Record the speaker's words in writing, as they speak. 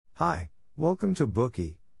Hi, welcome to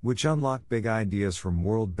Bookie, which unlock big ideas from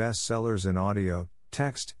world bestsellers in audio,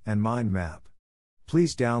 text, and mind map.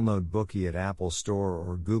 Please download Bookie at Apple Store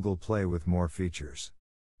or Google Play with more features.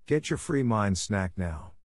 Get your free mind snack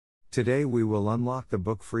now. Today we will unlock the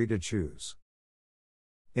book Free to Choose.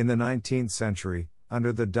 In the 19th century,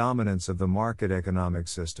 under the dominance of the market economic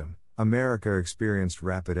system, America experienced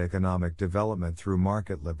rapid economic development through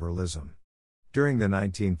market liberalism. During the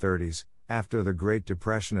 1930s, after the Great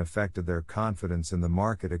Depression affected their confidence in the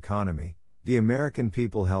market economy, the American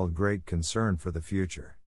people held great concern for the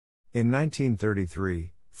future. In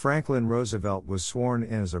 1933, Franklin Roosevelt was sworn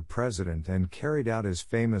in as a president and carried out his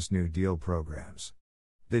famous New Deal programs.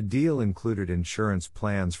 The deal included insurance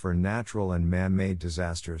plans for natural and man-made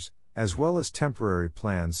disasters, as well as temporary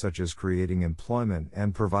plans such as creating employment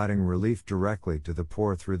and providing relief directly to the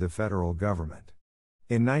poor through the federal government.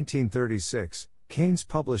 In 1936, Keynes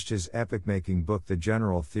published his epoch-making book The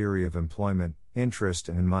General Theory of Employment, Interest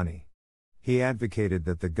and Money. He advocated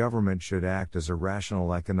that the government should act as a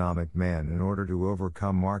rational economic man in order to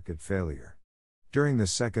overcome market failure. During the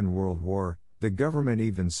Second World War, the government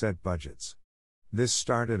even set budgets. This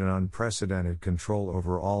started an unprecedented control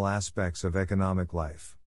over all aspects of economic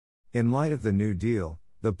life. In light of the New Deal,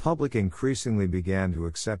 the public increasingly began to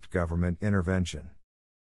accept government intervention.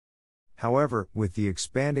 However, with the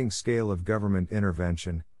expanding scale of government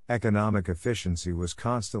intervention, economic efficiency was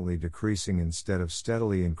constantly decreasing instead of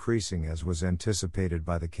steadily increasing as was anticipated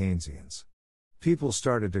by the Keynesians. People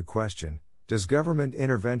started to question, does government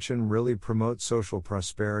intervention really promote social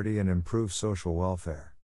prosperity and improve social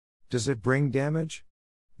welfare? Does it bring damage?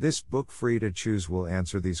 This book Free to Choose will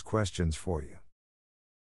answer these questions for you.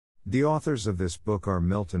 The authors of this book are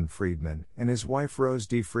Milton Friedman and his wife Rose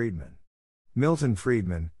D. Friedman. Milton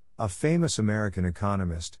Friedman, a famous American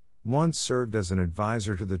economist, once served as an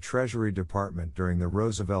advisor to the Treasury Department during the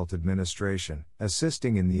Roosevelt administration,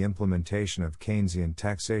 assisting in the implementation of Keynesian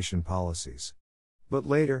taxation policies. But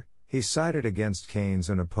later, he sided against Keynes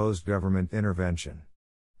and opposed government intervention.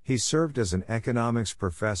 He served as an economics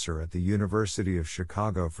professor at the University of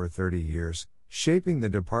Chicago for 30 years, shaping the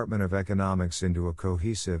Department of Economics into a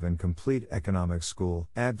cohesive and complete economic school,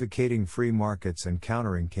 advocating free markets and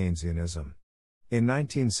countering Keynesianism. In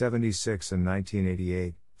 1976 and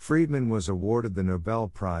 1988, Friedman was awarded the Nobel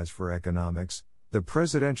Prize for Economics, the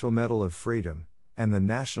Presidential Medal of Freedom, and the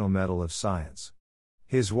National Medal of Science.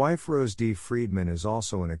 His wife Rose D. Friedman is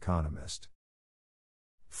also an economist.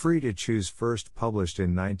 Free to Choose, first published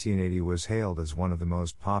in 1980, was hailed as one of the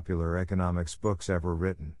most popular economics books ever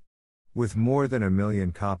written. With more than 1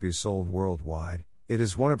 million copies sold worldwide, it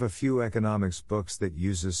is one of a few economics books that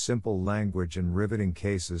uses simple language and riveting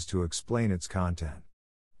cases to explain its content.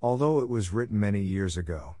 Although it was written many years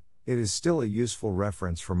ago, it is still a useful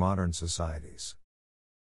reference for modern societies.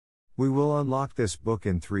 We will unlock this book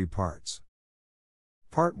in 3 parts.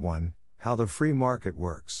 Part 1, How the Free Market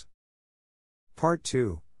Works. Part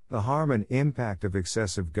 2, The Harm and Impact of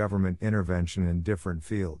Excessive Government Intervention in Different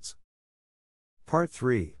Fields. Part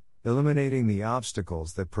 3, Eliminating the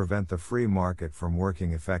Obstacles that Prevent the Free Market from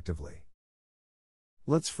Working Effectively.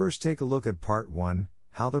 Let's first take a look at Part 1,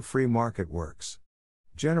 How the Free Market Works.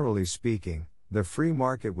 Generally speaking, the free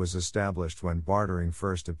market was established when bartering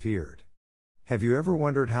first appeared. Have you ever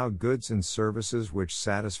wondered how goods and services which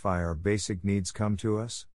satisfy our basic needs come to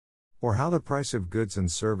us? Or how the price of goods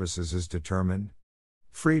and services is determined?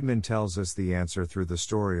 Friedman tells us the answer through the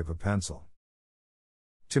story of a pencil.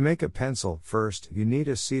 To make a pencil, first, you need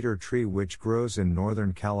a cedar tree which grows in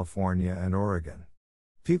Northern California and Oregon.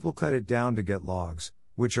 People cut it down to get logs,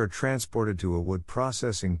 which are transported to a wood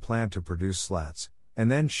processing plant to produce slats, and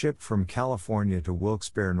then shipped from California to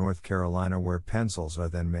Wilkes-Barre, North Carolina, where pencils are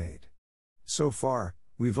then made. So far,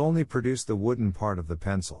 we've only produced the wooden part of the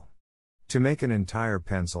pencil. To make an entire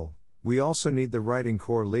pencil, we also need the writing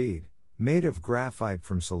core lead, made of graphite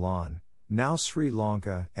from Ceylon, now Sri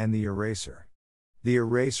Lanka, and the eraser. The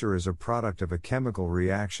eraser is a product of a chemical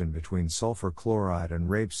reaction between sulfur chloride and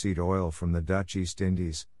rapeseed oil from the Dutch East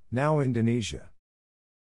Indies, now Indonesia.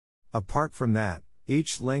 Apart from that,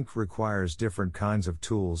 each link requires different kinds of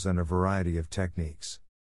tools and a variety of techniques.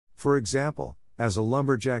 For example, as a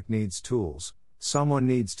lumberjack needs tools, someone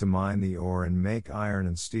needs to mine the ore and make iron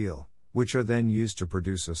and steel, which are then used to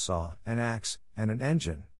produce a saw, an axe, and an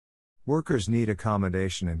engine. Workers need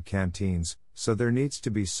accommodation and canteens, so there needs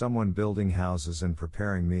to be someone building houses and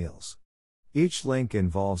preparing meals. Each link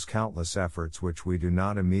involves countless efforts which we do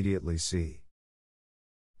not immediately see.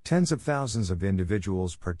 Tens of thousands of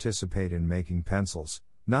individuals participate in making pencils,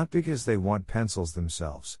 not because they want pencils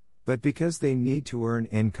themselves, but because they need to earn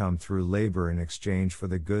income through labor in exchange for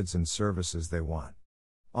the goods and services they want.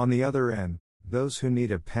 On the other end, those who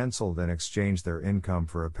need a pencil then exchange their income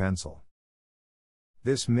for a pencil.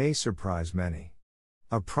 This may surprise many.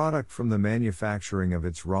 A product from the manufacturing of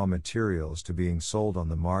its raw materials to being sold on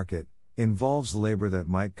the market involves labor that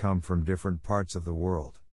might come from different parts of the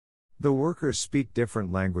world. The workers speak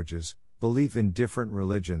different languages, believe in different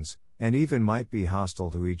religions, and even might be hostile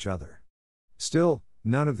to each other. Still,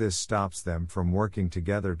 none of this stops them from working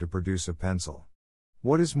together to produce a pencil.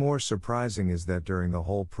 What is more surprising is that during the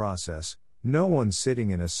whole process, no one sitting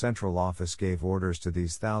in a central office gave orders to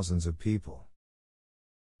these thousands of people.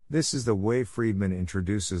 This is the way Friedman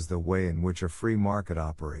introduces the way in which a free market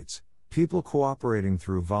operates, people cooperating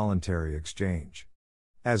through voluntary exchange.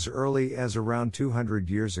 As early as around 200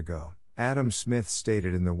 years ago, Adam Smith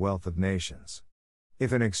stated in The Wealth of Nations,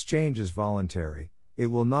 "If an exchange is voluntary, it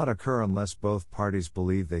will not occur unless both parties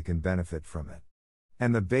believe they can benefit from it."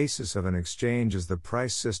 And the basis of an exchange is the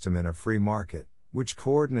price system in a free market, which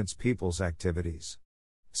coordinates people's activities.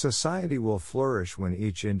 Society will flourish when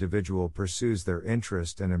each individual pursues their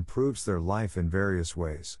interest and improves their life in various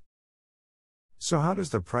ways. So how does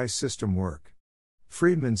the price system work?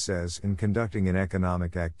 Friedman says, in conducting an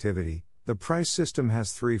economic activity, the price system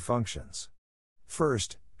has three functions.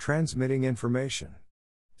 First, transmitting information.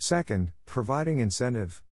 Second, providing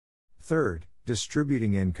incentive. Third,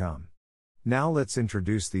 distributing income. Now let's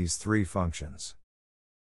introduce these three functions.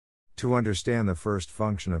 To understand the first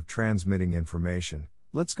function of transmitting information,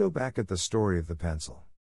 let's go back at the story of the pencil.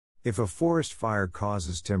 If a forest fire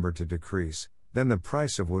causes timber to decrease, then the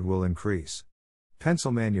price of wood will increase.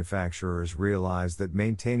 Pencil manufacturers realize that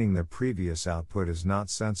maintaining the previous output is not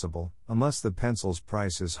sensible, unless the pencil's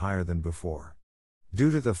price is higher than before.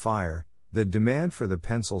 Due to the fire, the demand for the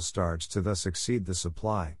pencil starts to thus exceed the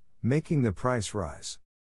supply, making the price rise.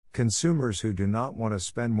 Consumers who do not want to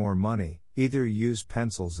spend more money, either use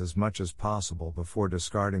pencils as much as possible before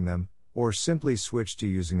discarding them, or simply switch to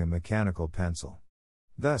using a mechanical pencil.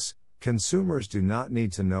 Thus, consumers do not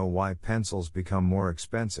need to know why pencils become more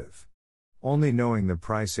expensive. Only knowing the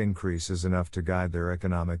price increase is enough to guide their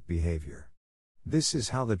economic behavior. This is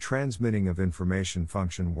how the transmitting of information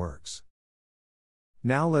function works.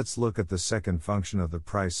 Now let's look at the second function of the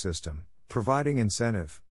price system, providing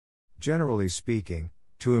incentive. Generally speaking,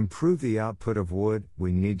 to improve the output of wood,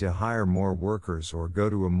 we need to hire more workers or go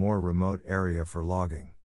to a more remote area for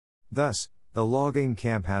logging. Thus, the logging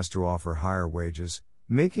camp has to offer higher wages,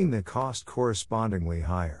 making the cost correspondingly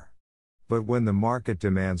higher. But when the market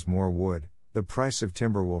demands more wood, the price of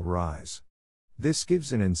timber will rise. This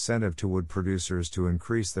gives an incentive to wood producers to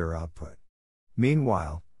increase their output.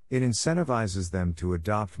 Meanwhile, it incentivizes them to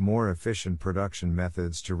adopt more efficient production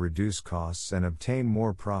methods to reduce costs and obtain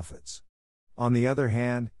more profits. On the other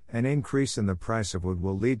hand, an increase in the price of wood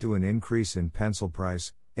will lead to an increase in pencil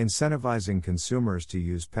price, incentivizing consumers to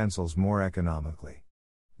use pencils more economically.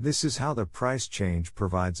 This is how the price change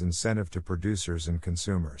provides incentive to producers and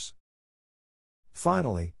consumers.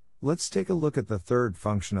 Finally, let's take a look at the third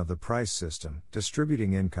function of the price system,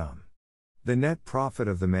 distributing income. The net profit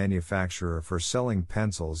of the manufacturer for selling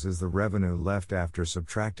pencils is the revenue left after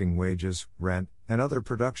subtracting wages, rent, and other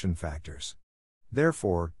production factors.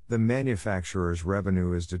 Therefore, the manufacturer's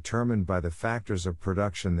revenue is determined by the factors of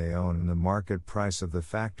production they own and the market price of the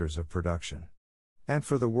factors of production. And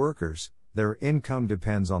for the workers, their income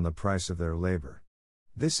depends on the price of their labor.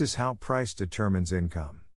 This is how price determines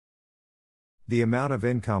income. The amount of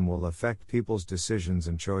income will affect people's decisions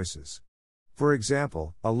and choices. For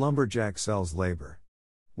example, a lumberjack sells labor.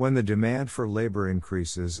 When the demand for labor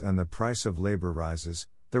increases and the price of labor rises,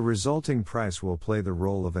 the resulting price will play the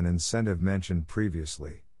role of an incentive mentioned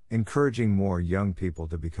previously, encouraging more young people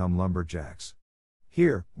to become lumberjacks.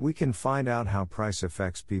 Here, we can find out how price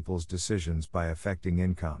affects people's decisions by affecting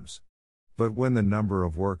incomes. But when the number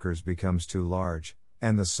of workers becomes too large,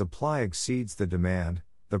 and the supply exceeds the demand,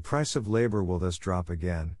 the price of labor will thus drop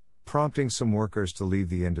again, prompting some workers to leave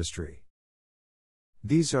the industry.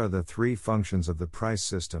 These are the three functions of the price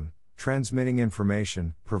system: transmitting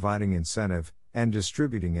information, providing incentive, and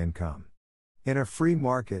distributing income. In a free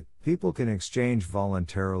market, people can exchange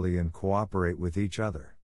voluntarily and cooperate with each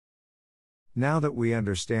other. Now that we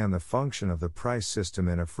understand the function of the price system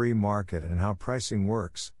in a free market and how pricing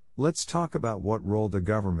works, let's talk about what role the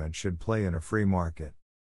government should play in a free market.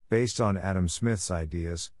 Based on Adam Smith's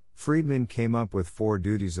ideas, Friedman came up with 4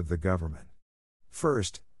 duties of the government.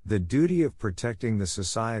 First, the duty of protecting the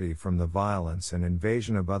society from the violence and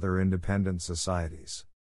invasion of other independent societies.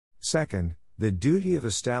 Second, the duty of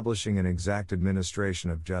establishing an exact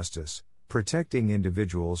administration of justice, protecting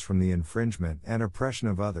individuals from the infringement and oppression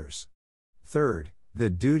of others. Third, the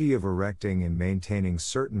duty of erecting and maintaining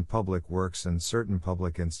certain public works and certain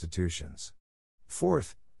public institutions.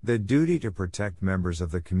 Fourth, the duty to protect members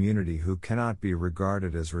of the community who cannot be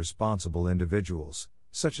regarded as responsible individuals,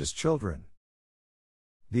 such as children.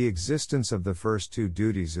 The existence of the first two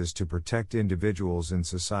duties is to protect individuals in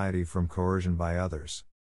society from coercion by others.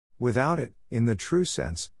 Without it, in the true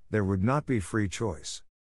sense, there would not be free choice.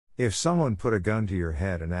 If someone put a gun to your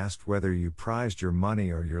head and asked whether you prized your money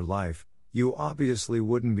or your life, you obviously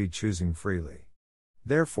wouldn't be choosing freely.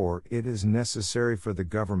 Therefore, it is necessary for the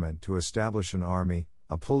government to establish an army,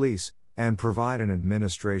 a police, and provide an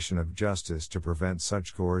administration of justice to prevent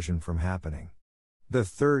such coercion from happening. The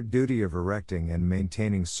third duty of erecting and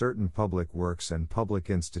maintaining certain public works and public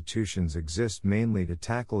institutions exists mainly to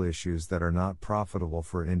tackle issues that are not profitable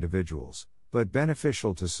for individuals, but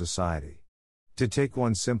beneficial to society. To take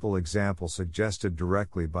one simple example suggested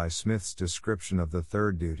directly by Smith's description of the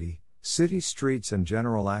third duty, city streets and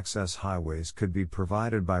general access highways could be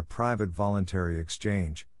provided by private voluntary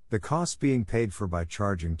exchange, the costs being paid for by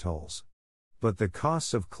charging tolls. But the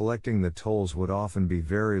costs of collecting the tolls would often be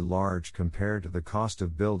very large compared to the cost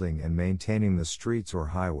of building and maintaining the streets or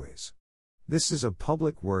highways. This is a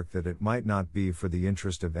public work that it might not be for the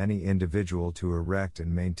interest of any individual to erect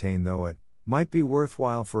and maintain, though it might be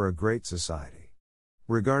worthwhile for a great society.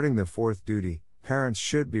 Regarding the fourth duty, parents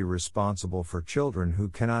should be responsible for children who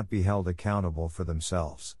cannot be held accountable for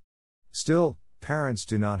themselves. Still, parents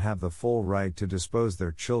do not have the full right to dispose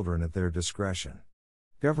their children at their discretion.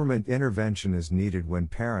 Government intervention is needed when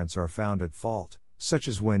parents are found at fault, such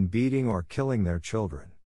as when beating or killing their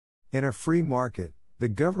children. In a free market, the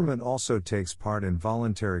government also takes part in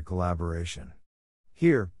voluntary collaboration.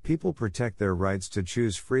 Here, people protect their rights to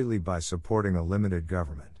choose freely by supporting a limited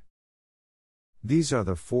government. These are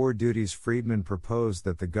the four duties Friedman proposed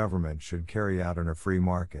that the government should carry out in a free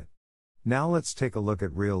market. Now let's take a look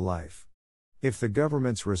at real life. If the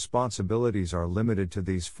government's responsibilities are limited to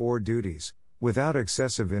these four duties, without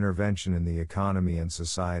excessive intervention in the economy and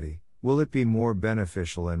society, will it be more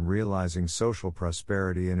beneficial in realizing social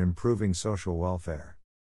prosperity and improving social welfare?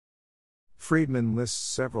 Friedman lists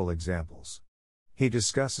several examples. He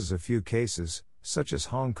discusses a few cases, such as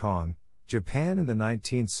Hong Kong, Japan in the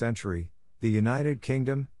 19th century, the United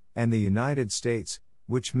Kingdom, and the United States,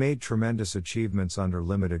 which made tremendous achievements under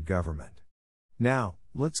limited government. Now,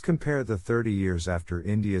 let's compare the 30 years after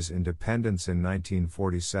India's independence in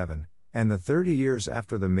 1947, and the 30 years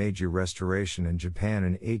after the Meiji Restoration in Japan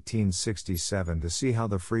in 1867 to see how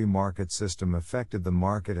the free market system affected the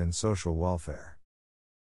market and social welfare.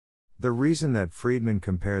 The reason that Friedman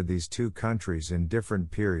compared these two countries in different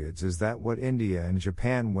periods is that what India and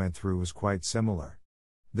Japan went through was quite similar.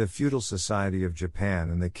 The feudal society of Japan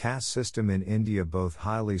and the caste system in India both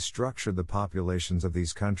highly structured the populations of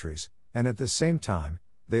these countries, and at the same time,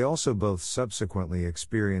 they also both subsequently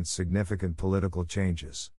experienced significant political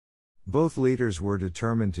changes. Both leaders were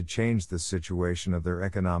determined to change the situation of their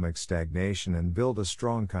economic stagnation and build a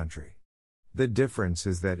strong country. The difference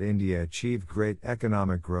is that India achieved great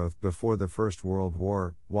economic growth before the First World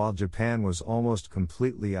War, while Japan was almost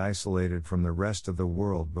completely isolated from the rest of the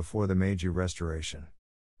world before the Meiji Restoration.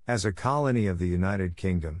 As a colony of the United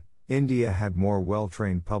Kingdom, India had more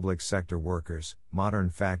well-trained public sector workers, modern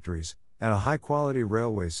factories, and a high-quality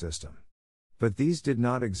railway system. But these did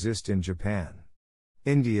not exist in Japan.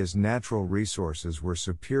 India's natural resources were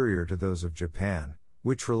superior to those of Japan,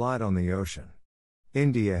 which relied on the ocean.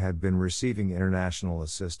 India had been receiving international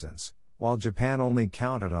assistance, while Japan only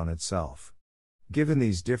counted on itself. Given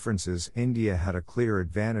these differences, India had a clear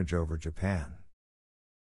advantage over Japan.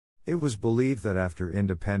 It was believed that after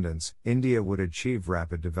independence, India would achieve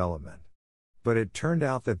rapid development. But it turned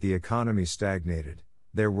out that the economy stagnated,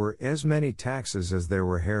 there were as many taxes as there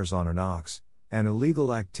were hairs on an ox, and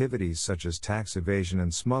illegal activities such as tax evasion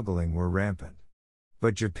and smuggling were rampant.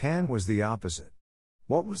 But Japan was the opposite.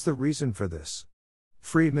 What was the reason for this?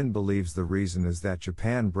 Friedman believes the reason is that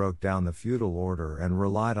Japan broke down the feudal order and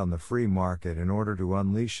relied on the free market in order to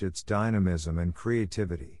unleash its dynamism and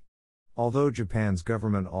creativity. Although Japan's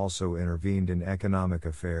government also intervened in economic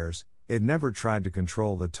affairs, it never tried to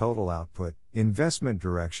control the total output, investment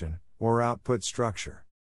direction, or output structure.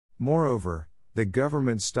 Moreover, the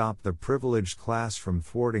government stopped the privileged class from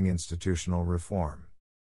thwarting institutional reform.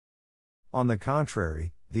 On the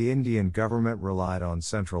contrary, the Indian government relied on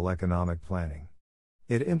central economic planning.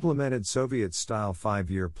 It implemented Soviet-style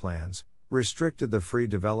 5-year plans, restricted the free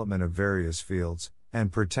development of various fields,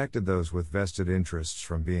 and protected those with vested interests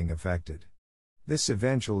from being affected. This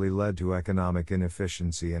eventually led to economic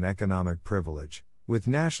inefficiency and economic privilege, with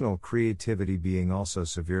national creativity being also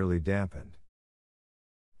severely dampened.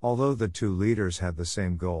 Although the two leaders had the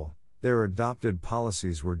same goal, their adopted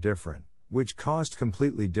policies were different, which caused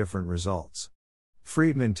completely different results.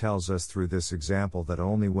 Friedman tells us through this example that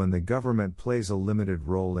only when the government plays a limited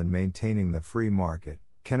role in maintaining the free market,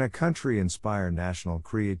 can a country inspire national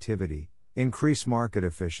creativity, increase market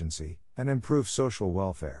efficiency, and improve social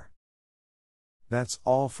welfare. That's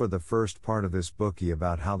all for the first part of this bookie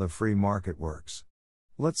about how the free market works.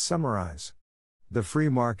 Let's summarize. The free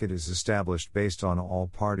market is established based on all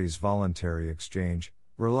parties' voluntary exchange,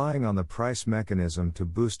 relying on the price mechanism to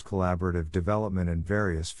boost collaborative development in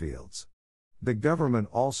various fields. The government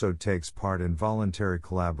also takes part in voluntary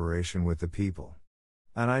collaboration with the people.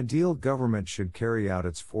 An ideal government should carry out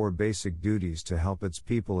its 4 basic duties to help its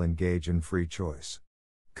people engage in free choice.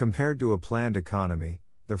 Compared to a planned economy,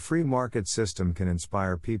 the free market system can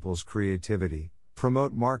inspire people's creativity,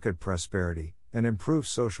 promote market prosperity, and improve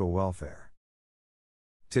social welfare.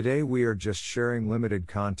 Today we are just sharing limited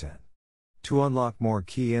content. To unlock more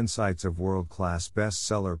key insights of world-class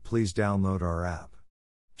bestseller, please download our app.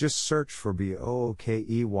 Just search for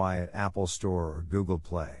BOOKEY at Apple Store or Google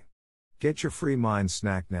Play. Get your free mind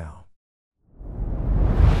snack now.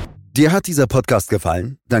 Dir hat dieser Podcast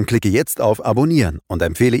gefallen? Dann klicke jetzt auf Abonnieren und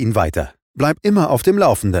empfehle ihn weiter. Bleib immer auf dem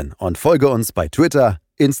Laufenden und folge uns bei Twitter,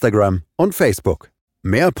 Instagram und Facebook.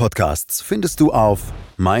 Mehr Podcasts findest du auf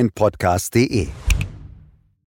meinpodcast.de.